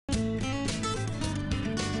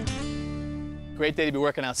great day to be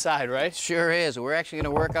working outside, right? Sure is. We're actually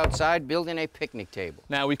going to work outside building a picnic table.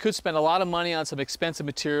 Now, we could spend a lot of money on some expensive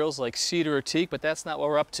materials like cedar or teak, but that's not what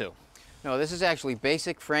we're up to. No, this is actually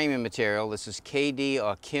basic framing material. This is KD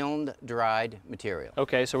or kiln-dried material.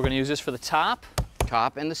 Okay, so we're going to use this for the top.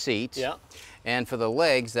 Top and the seats. Yeah. And for the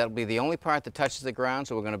legs, that'll be the only part that touches the ground,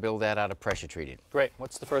 so we're going to build that out of pressure treated. Great.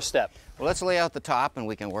 What's the first step? Well, let's lay out the top and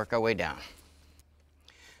we can work our way down.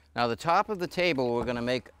 Now, the top of the table we're going to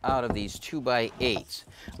make out of these 2x8s.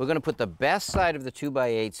 We're going to put the best side of the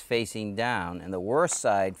 2x8s facing down and the worst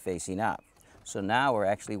side facing up. So now we're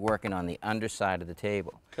actually working on the underside of the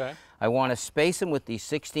table. Okay. I want to space them with these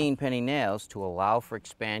 16-penny nails to allow for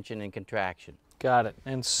expansion and contraction. Got it.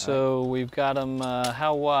 And so we've got them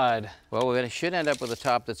how wide? Well, we should end up with a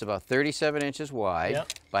top that's about 37 inches wide.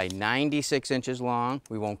 Yep. By 96 inches long.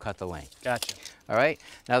 We won't cut the length. Gotcha. All right.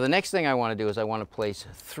 Now the next thing I want to do is I want to place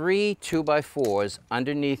 3 2x4s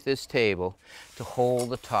underneath this table to hold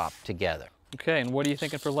the top together. Okay, and what are you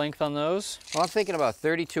thinking for length on those? Well, I'm thinking about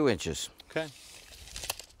 32 inches. Okay.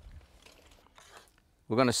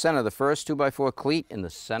 We're going to center the first 2x4 cleat in the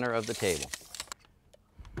center of the table.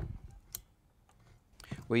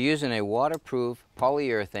 We're using a waterproof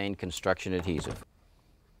polyurethane construction adhesive.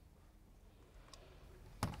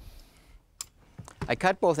 I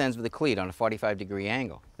cut both ends of the cleat on a 45-degree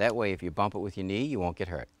angle. That way, if you bump it with your knee, you won't get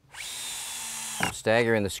hurt. I'm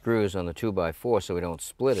staggering the screws on the 2x4 so we don't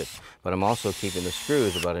split it, but I'm also keeping the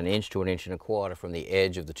screws about 1 inch to 1.25 inches from the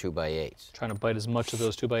edge of the 2x8s. Trying to bite as much of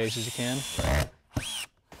those 2x8s as you can.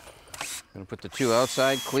 I'm going to put the 2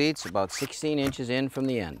 outside cleats about 16 inches in from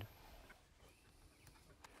the end.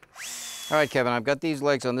 All right, Kevin, I've got these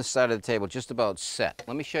legs on this side of the table just about set.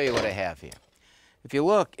 Let me show you what I have here. If you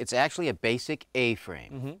look, it's actually a basic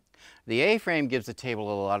A-frame. Mm-hmm. The A-frame gives the table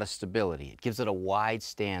a lot of stability. It gives it a wide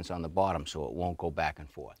stance on the bottom so it won't go back and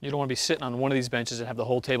forth. You don't want to be sitting on one of these benches and have the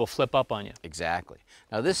whole table flip up on you. Exactly.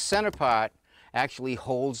 Now this center part actually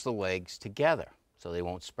holds the legs together so they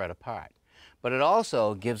won't spread apart. But it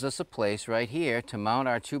also gives us a place right here to mount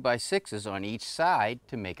our 2x6s on each side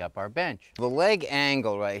to make up our bench. The leg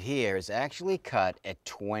angle right here is actually cut at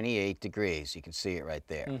 28 degrees. You can see it right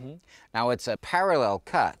there. Mm-hmm. Now it's a parallel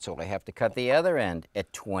cut, so I have to cut the other end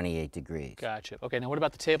at 28 degrees. Gotcha. Okay, now what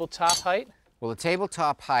about the tabletop height? Well, the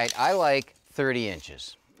tabletop height, I like 30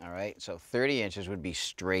 inches. All right, so 30 inches would be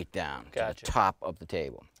straight down to the top of the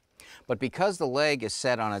table. But because the leg is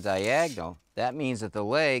set on a diagonal, that means that the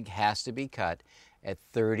leg has to be cut at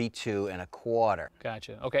 32 1/4.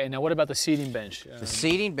 Gotcha. Okay, now what about the seating bench? The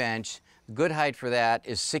seating bench, the good height for that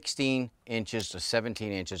is 16 inches to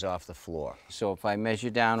 17 inches off the floor. So if I measure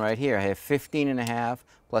down right here, I have 15.5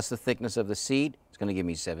 plus the thickness of the seat, it's going to give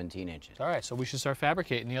me 17 inches. All right, so we should start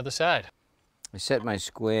fabricating the other side. I set my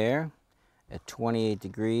square at 28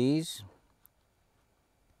 degrees.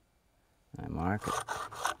 I mark it.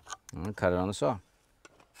 I'm going to cut it on the saw.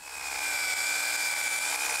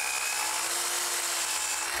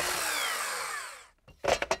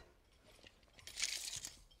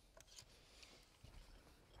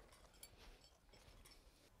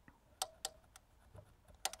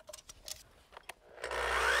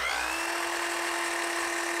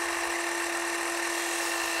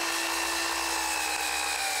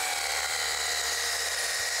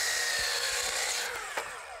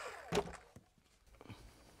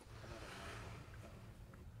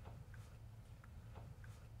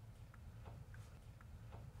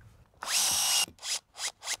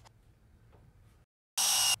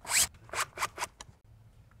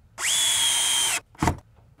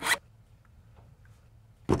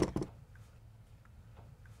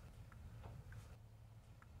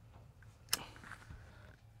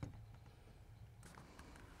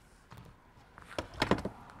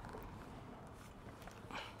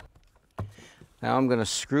 Now I'm going to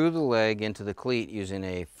screw the leg into the cleat using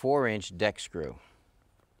a 4-inch deck screw.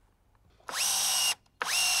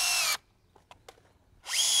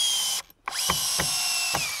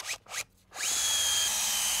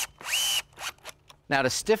 Now to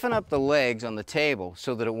stiffen up the legs on the table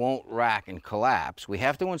so that it won't rack and collapse, we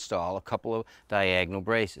have to install a couple of diagonal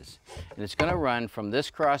braces. And it's going to run from this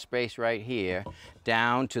cross brace right here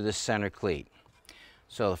down to the center cleat.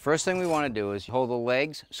 So the first thing we want to do is hold the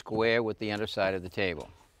legs square with the underside of the table.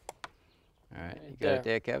 All right, you got it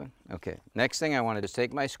there, Kevin? Okay. Next thing I want to do is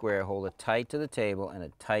take my square, hold it tight to the table and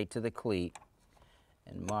it tight to the cleat,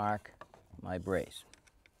 and mark my brace.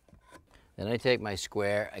 Then I take my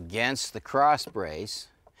square against the cross brace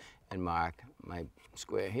and mark my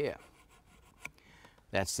square here.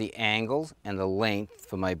 That's the angle and the length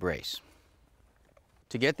for my brace.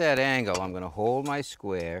 To get that angle, I'm going to hold my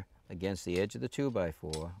square against the edge of the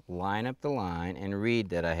 2x4, line up the line, and read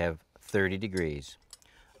that I have 30 degrees.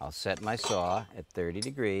 I'll set my saw at 30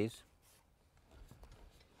 degrees.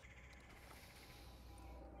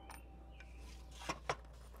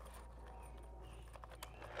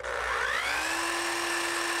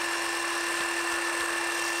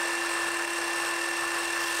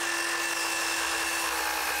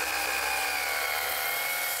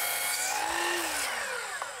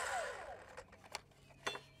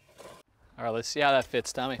 All right, let's see how that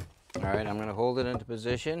fits, Tommy. All right, I'm going to hold it into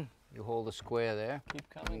position. You hold the square there. Keep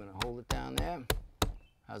I'm coming. going to hold it down there.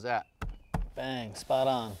 How's that? Bang, spot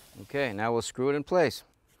on. Okay, now we'll screw it in place.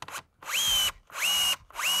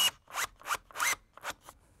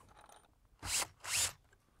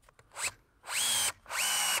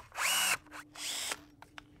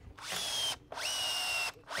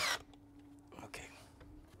 Okay,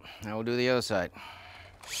 now we'll do the other side.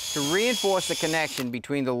 To reinforce the connection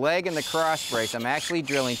between the leg and the cross brace, I'm actually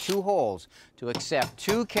drilling 2 holes to accept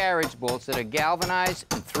 2 carriage bolts that are galvanized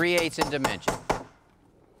and 3/8 in dimension.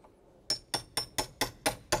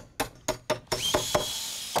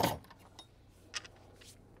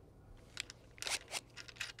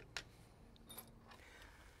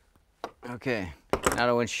 Okay, now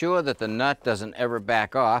to ensure that the nut doesn't ever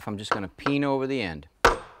back off, I'm just going to peen over the end.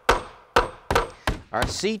 Our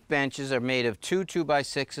seat benches are made of 2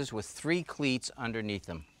 2x6s with 3 cleats underneath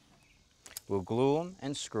them. We'll glue them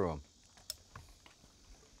and screw them.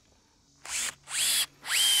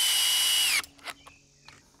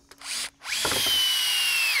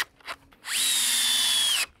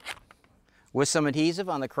 With some adhesive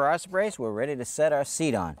on the cross brace, we're ready to set our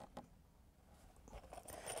seat on.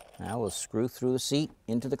 Now we'll screw through the seat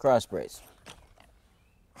into the cross brace.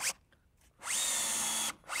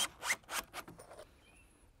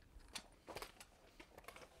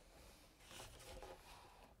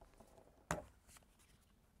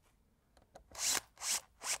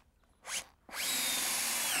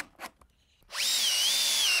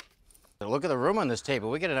 Look at the room on this table.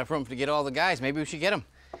 We got enough room to get all the guys. Maybe we should get them.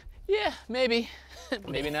 Yeah, maybe.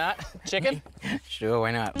 Maybe not. Chicken? Sure,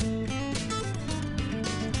 why not?